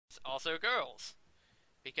also girls.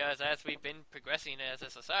 Because as we've been progressing as a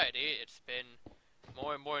society, it's been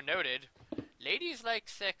more and more noted, ladies like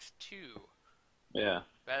sex too. Yeah.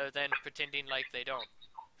 Rather than pretending like they don't,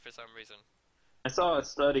 for some reason. I saw a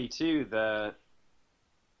study too that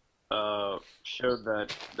showed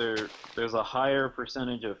that there's a higher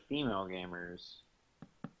percentage of female gamers.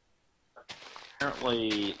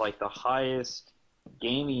 Apparently, like the highest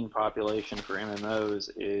gaming population for MMOs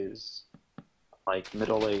is like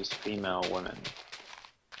middle-aged female women.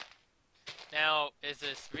 Now, is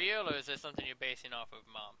this real or is this something you're basing off of,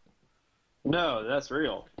 Mom? No, that's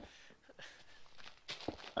real.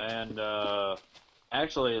 And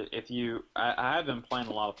actually, I have been playing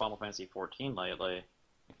a lot of Final Fantasy 14 lately,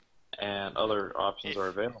 and other options are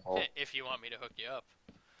available. If you want me to hook you up.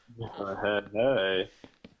 Hey.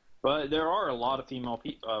 But there are a lot of female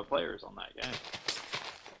players on that game.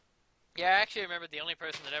 Yeah, I actually remember the only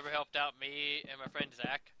person that ever helped out me and my friend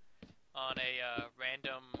Zach on a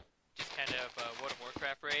random, just kind of World of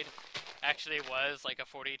Warcraft raid actually was like a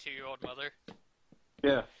 42-year-old mother.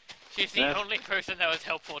 Yeah. She's the only person that was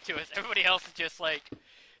helpful to us. Everybody else is just like,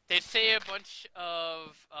 they'd say a bunch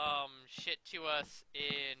of shit to us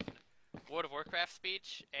in World of Warcraft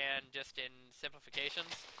speech and just in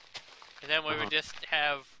simplifications. And then we would just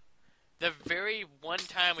have the very one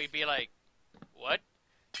time we'd be like, what?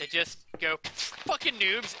 They just go, fucking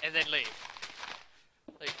noobs, and then leave.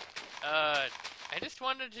 Like, I just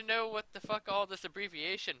wanted to know what the fuck all this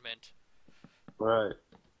abbreviation meant. Right.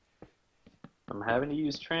 I'm having to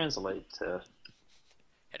use Translate to...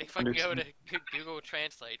 Had to fucking go to Google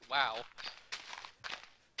Translate. Wow.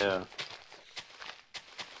 Yeah.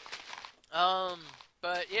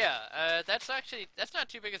 But yeah, that's not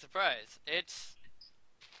too big a surprise. It's...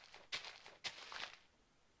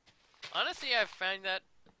 Honestly, I find that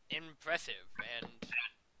impressive, and...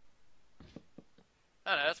 I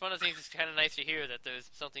don't know, that's one of the things that's kind of nice to hear, that there's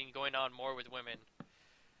something going on more with women.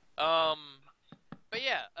 But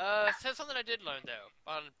yeah, so something I did learn, though.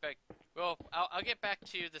 Well, I'll get back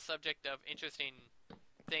to the subject of interesting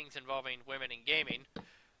things involving women in gaming.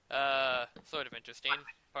 Sort of interesting,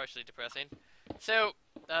 partially depressing. So,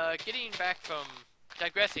 getting back from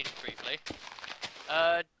digressing briefly,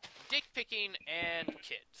 dick picking and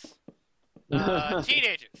kids.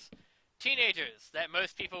 Teenagers that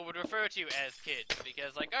most people would refer to as kids,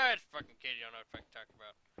 because like, alright, fucking kid, you don't know what I'm talking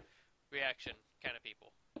about. Reaction kind of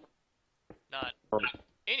people. Not.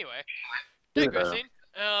 Anyway, digressing.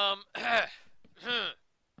 Let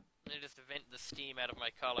me just vent the steam out of my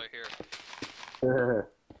collar here.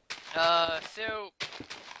 So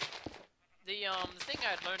the thing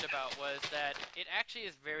I'd learned about was that it actually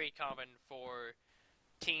is very common for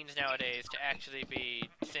teens nowadays to actually be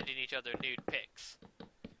sending each other nude pics.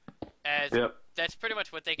 As that's pretty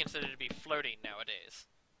much what they consider to be flirting nowadays.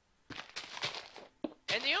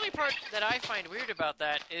 And the only part that I find weird about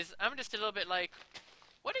that is I'm just a little bit like,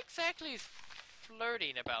 what exactly is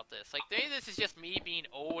flirting about this? Like, maybe this is just me being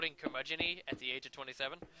old and curmudgeon-y at the age of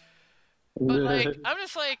 27. But, like, I'm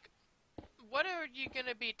just like, what are you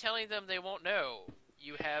gonna be telling them they won't know?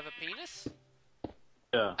 You have a penis?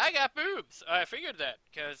 Yeah. I got boobs! I figured that,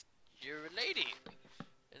 because you're a lady.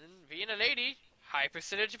 And being a lady, high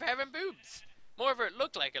percentage of having boobs. Moreover, it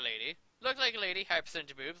looked like a lady. Looked like a lady, high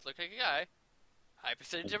percentage of boobs. Looked like a guy, high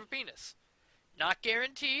percentage of a penis. Not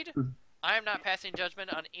guaranteed. I am not passing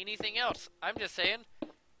judgment on anything else. I'm just saying,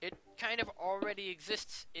 it kind of already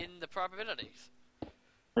exists in the probabilities.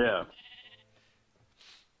 Yeah.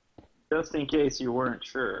 Just in case you weren't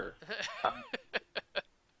sure.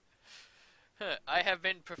 I have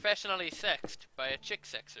been professionally sexed by a chick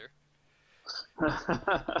sexer.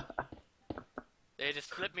 They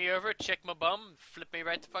just flip me over, check my bum, flip me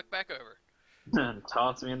right the fuck back over. And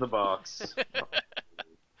toss me in the box.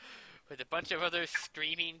 With a bunch of other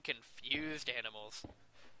screaming, confused animals.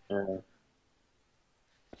 Yeah.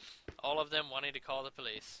 All of them wanting to call the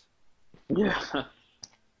police. Yeah.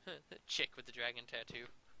 The chick with the dragon tattoo.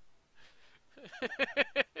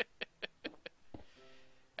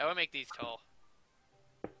 I will make these tall.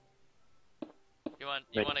 You want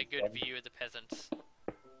a good view of the peasants.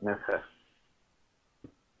 Okay.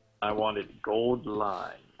 I wanted gold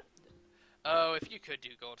lined. Oh, if you could do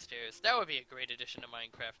gold stairs, that would be a great addition to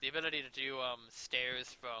Minecraft. The ability to do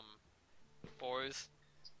stairs from ores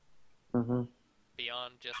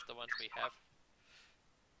beyond just the ones we have.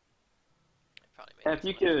 Probably make If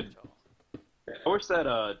you could, I wish that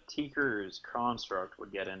Tinker's Construct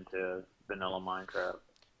would get into vanilla Minecraft.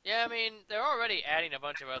 Yeah, I mean, they're already adding a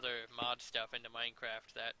bunch of other mod stuff into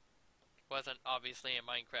Minecraft that wasn't obviously in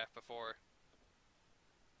Minecraft before.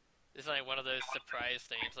 It's like one of those surprise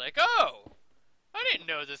things, like, oh! I didn't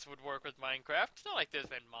know this would work with Minecraft. It's not like there's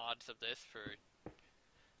been mods of this for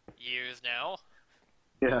years now.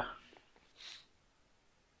 Yeah.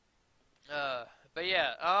 But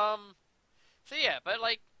yeah, so yeah, but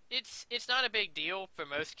like, it's not a big deal for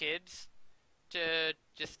most kids to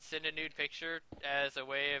just send a nude picture as a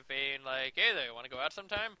way of being like, hey there, want to go out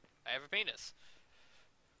sometime? I have a penis.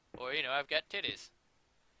 Or, I've got titties.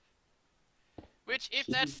 Which, if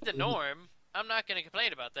that's the norm, I'm not going to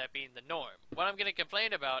complain about that being the norm. What I'm going to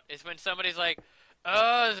complain about is when somebody's like,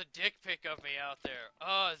 oh, there's a dick pic of me out there.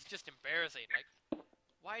 Oh, it's just embarrassing. Like,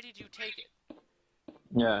 why did you take it?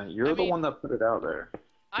 Yeah, you're the one that put it out there.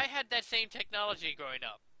 I had that same technology growing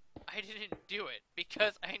up. I didn't do it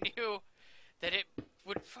because I knew that it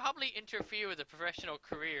would probably interfere with a professional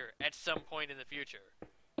career at some point in the future.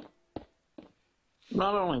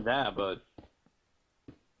 Not only that, but...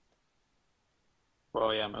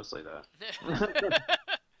 Well, yeah, mostly that.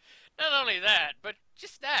 Not only that, but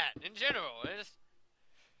just that, in general.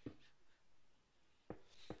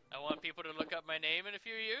 I want people to look up my name in a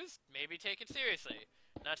few years, maybe take it seriously.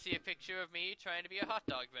 Not see a picture of me trying to be a hot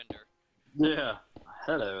dog vendor. Yeah.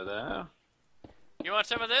 Hello there. You want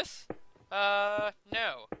some of this?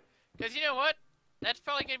 No. Because you know what? That's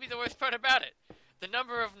probably going to be the worst part about it. The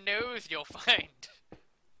number of no's you'll find.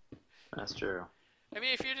 That's true. I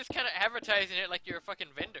mean, if you're just kind of advertising it like you're a fucking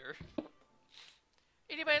vendor.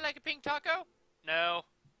 Anybody like a pink taco? No.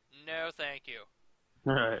 No, thank you.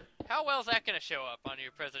 Alright. How well is that going to show up on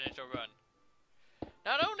your presidential run?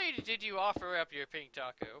 Not only did you offer up your pink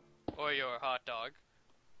taco, or your hot dog,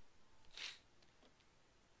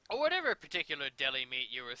 or whatever particular deli meat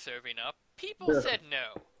you were serving up, people said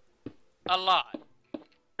no. A lot.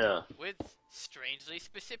 Yeah. With strangely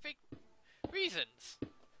specific reasons.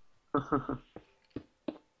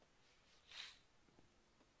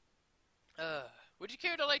 Would you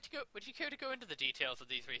care to go into the details of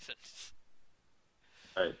these reasons?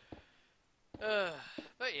 Right.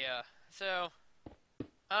 But yeah, so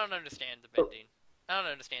I don't understand the bending. I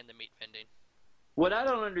don't understand the meat bending. What I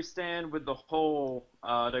don't understand with the whole,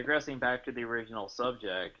 digressing back to the original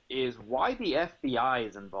subject, is why the FBI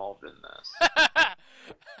is involved in this. I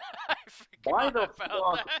Why forgot the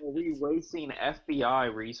about fuck that. are we wasting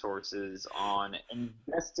FBI resources on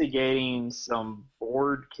investigating some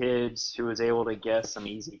bored kids who was able to guess some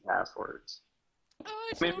easy passwords? Oh,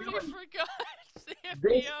 I mean, totally really, forgot. The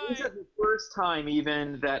This FBI. isn't the first time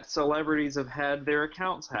even that celebrities have had their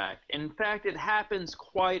accounts hacked. In fact, it happens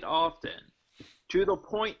quite often. To the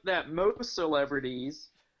point that most celebrities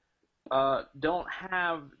don't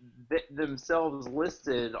have themselves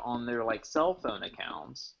listed on their cell phone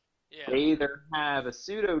accounts. Yeah. They either have a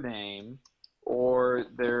pseudonym, or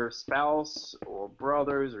their spouse or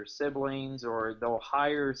brothers or siblings, or they'll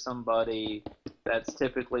hire somebody that's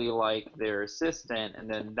typically like their assistant, and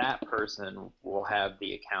then that person will have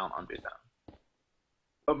the account under them.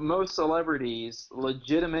 But most celebrities,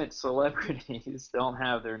 legitimate celebrities, don't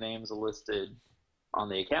have their names listed on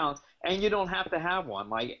the accounts, and you don't have to have one.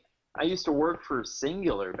 Like, I used to work for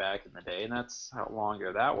Singular back in the day, and that's how long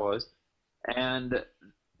ago that was. And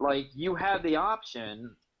you have the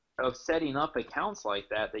option of setting up accounts like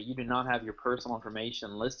that you do not have your personal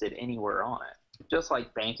information listed anywhere on it, just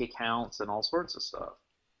like bank accounts and all sorts of stuff.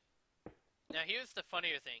 Now here's the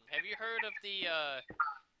funnier thing. Have you heard of the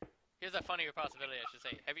here's a funnier possibility, I should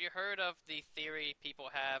say. Have you heard of the theory people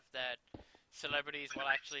have that celebrities will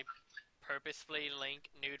actually purposefully link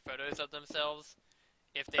nude photos of themselves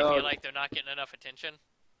if they feel like they're not getting enough attention?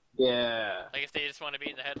 Yeah. Like if they just want to be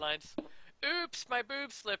in the headlines. Oops, my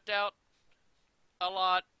boob slipped out. A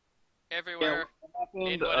lot. Everywhere.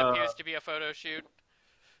 In what appears to be a photo shoot.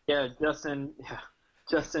 Yeah,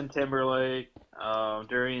 Justin Timberlake,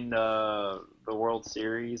 during the World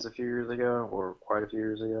Series a few years ago, or quite a few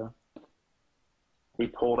years ago, he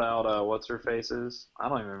pulled out, what's-her-faces? I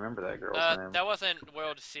don't even remember that girl's name. That wasn't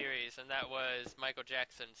World Series, and that was Michael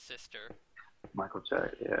Jackson's sister. Michael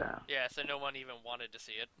Jackson, yeah. Yeah, so no one even wanted to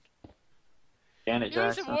see it. Janet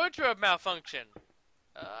Jackson? It was a wardrobe malfunction.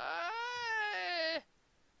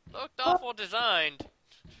 Looked awful designed.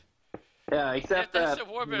 Yeah, except if that's a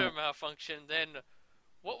wardrobe malfunction, then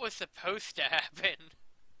what was supposed to happen?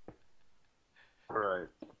 Right.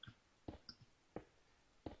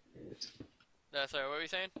 Sorry, what were you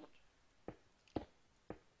saying?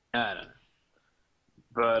 I don't know.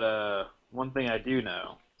 But, one thing I do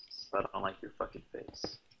know is I don't like your fucking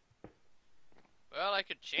face. Well, I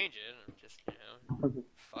could change it, and just,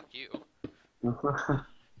 fuck you.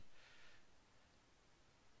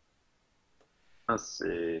 Let's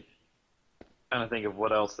see. Trying to think of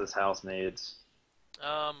what else this house needs.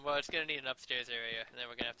 Well, it's gonna need an upstairs area, and then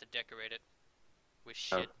we're gonna have to decorate it. with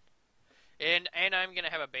shit. And I'm gonna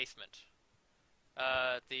have a basement.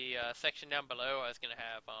 The section down below, I was gonna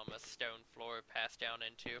have a stone floor passed down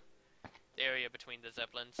into the area between the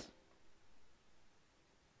zeppelins.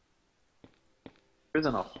 There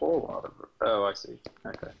isn't a whole lot of. Oh, I see.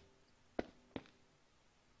 Okay.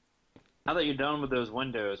 Now that you're done with those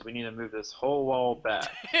windows, we need to move this whole wall back.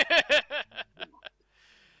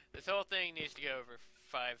 This whole thing needs to go over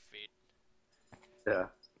 5 feet. Yeah.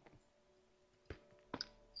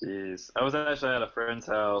 Jeez. I was actually at a friend's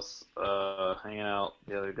house hanging out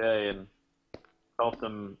the other day and helped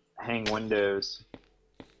him hang windows.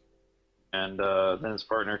 And then his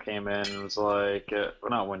partner came in and was like, well,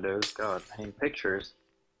 not windows, God, hang pictures.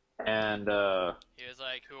 And he was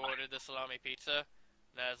like, who ordered the salami pizza?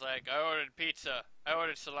 And I was like, I ordered pizza. I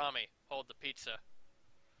ordered salami. Hold the pizza.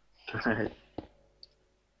 Right.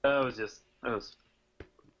 It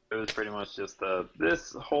was pretty much just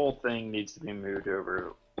this whole thing needs to be moved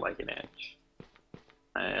over like an inch.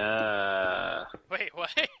 Wait, what?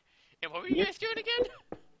 And what were you guys doing again?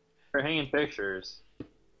 We're hanging pictures.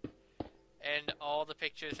 And all the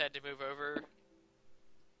pictures had to move over?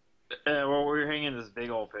 Well, we were hanging this big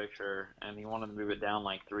old picture, and he wanted to move it down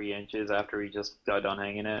like 3 inches after he just got done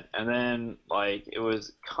hanging it. And then, like, it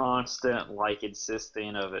was constant, like,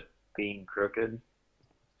 insisting of it being crooked.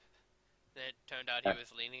 It turned out he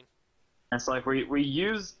was leaning. It's like, we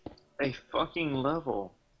used a fucking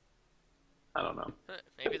level. I don't know.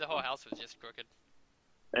 Maybe the whole house was just crooked.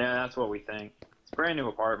 Yeah, that's what we think. It's brand new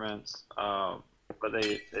apartments, but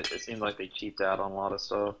it seemed like they cheaped out on a lot of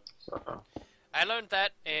stuff. So. I learned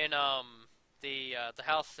that in the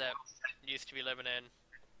house that used to be living in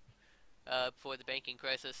before the banking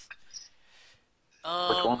crisis.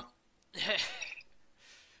 Which one?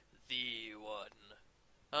 The one.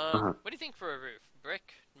 What do you think for a roof?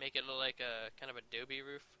 Brick? Make it look like a kind of adobe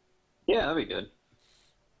roof? Yeah, that'd be good.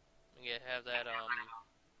 Yeah, have that,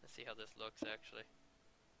 let's see how this looks, actually.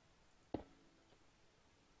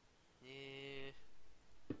 Yeah,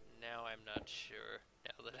 now I'm not sure,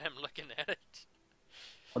 now that I'm looking at it.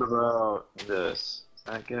 What about this? Is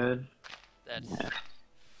that good? That's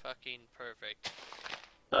fucking perfect.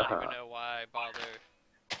 I don't even know why I bother.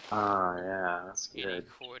 Oh, yeah, that's good. Any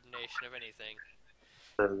coordination of anything.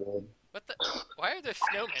 So good. What the? Why are there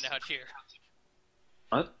snowmen out here?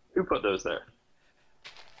 What? Who put those there?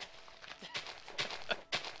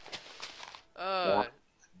 Oh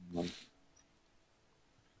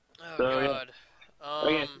So,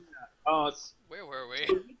 God. Where were we?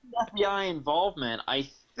 FBI involvement, I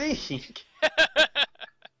think.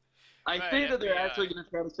 I think that they're actually going to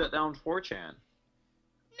try to shut down 4chan.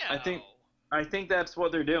 No. I think that's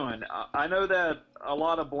what they're doing. I know that a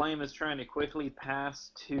lot of blame is trying to quickly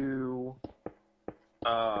pass to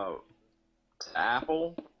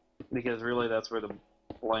Apple, because really that's where the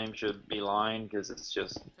blame should be lying, because it's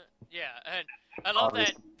just... Yeah, and I love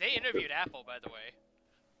that they interviewed Apple, by the way.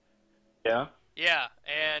 Yeah? Yeah,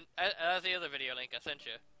 and that was the other video link I sent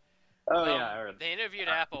you. Oh, yeah, I heard. They interviewed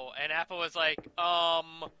Apple, and Apple was like,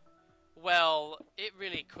 well, it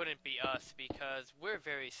really couldn't be us because we're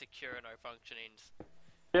very secure in our functionings.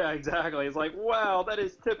 Yeah, exactly. It's like, wow, that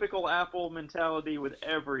is typical Apple mentality with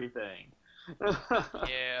everything.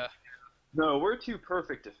 Yeah. No, we're too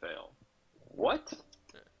perfect to fail. What?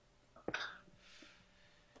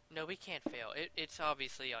 No, we can't fail. It's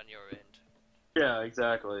obviously on your end. Yeah,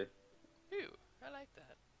 exactly. Ooh, I like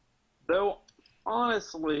that. Though,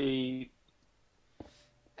 honestly...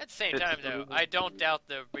 At the same time, though, I don't doubt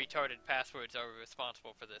the retarded passwords are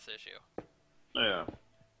responsible for this issue. Yeah.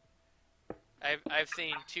 I've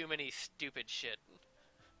seen too many stupid shit.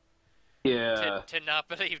 Yeah. To not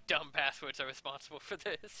believe dumb passwords are responsible for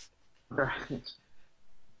this. Right.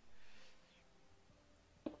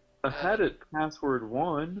 I had it password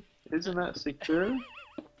 1. Isn't that secure?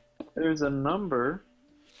 There's a number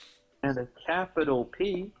and a capital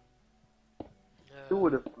P. Who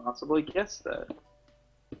would have possibly guessed that?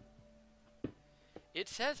 It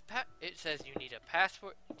says you need a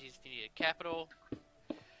password. You need a capital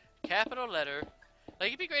letter. Like,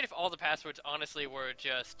 it'd be great if all the passwords honestly were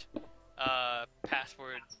just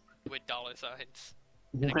password with $signs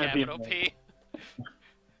and a capital P.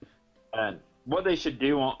 And what they should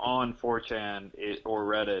do on 4chan or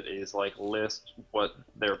Reddit is like list what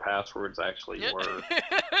their passwords actually were.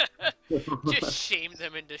 Just shame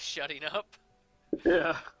them into shutting up.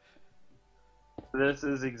 Yeah. This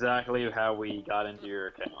is exactly how we got into your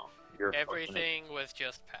account. Everything was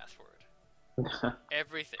just password.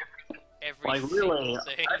 Everything. Every like, single really,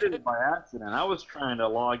 thing. I did it by accident. I was trying to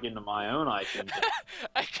log into my own IP.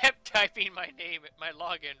 I kept typing my name, my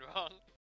login wrong.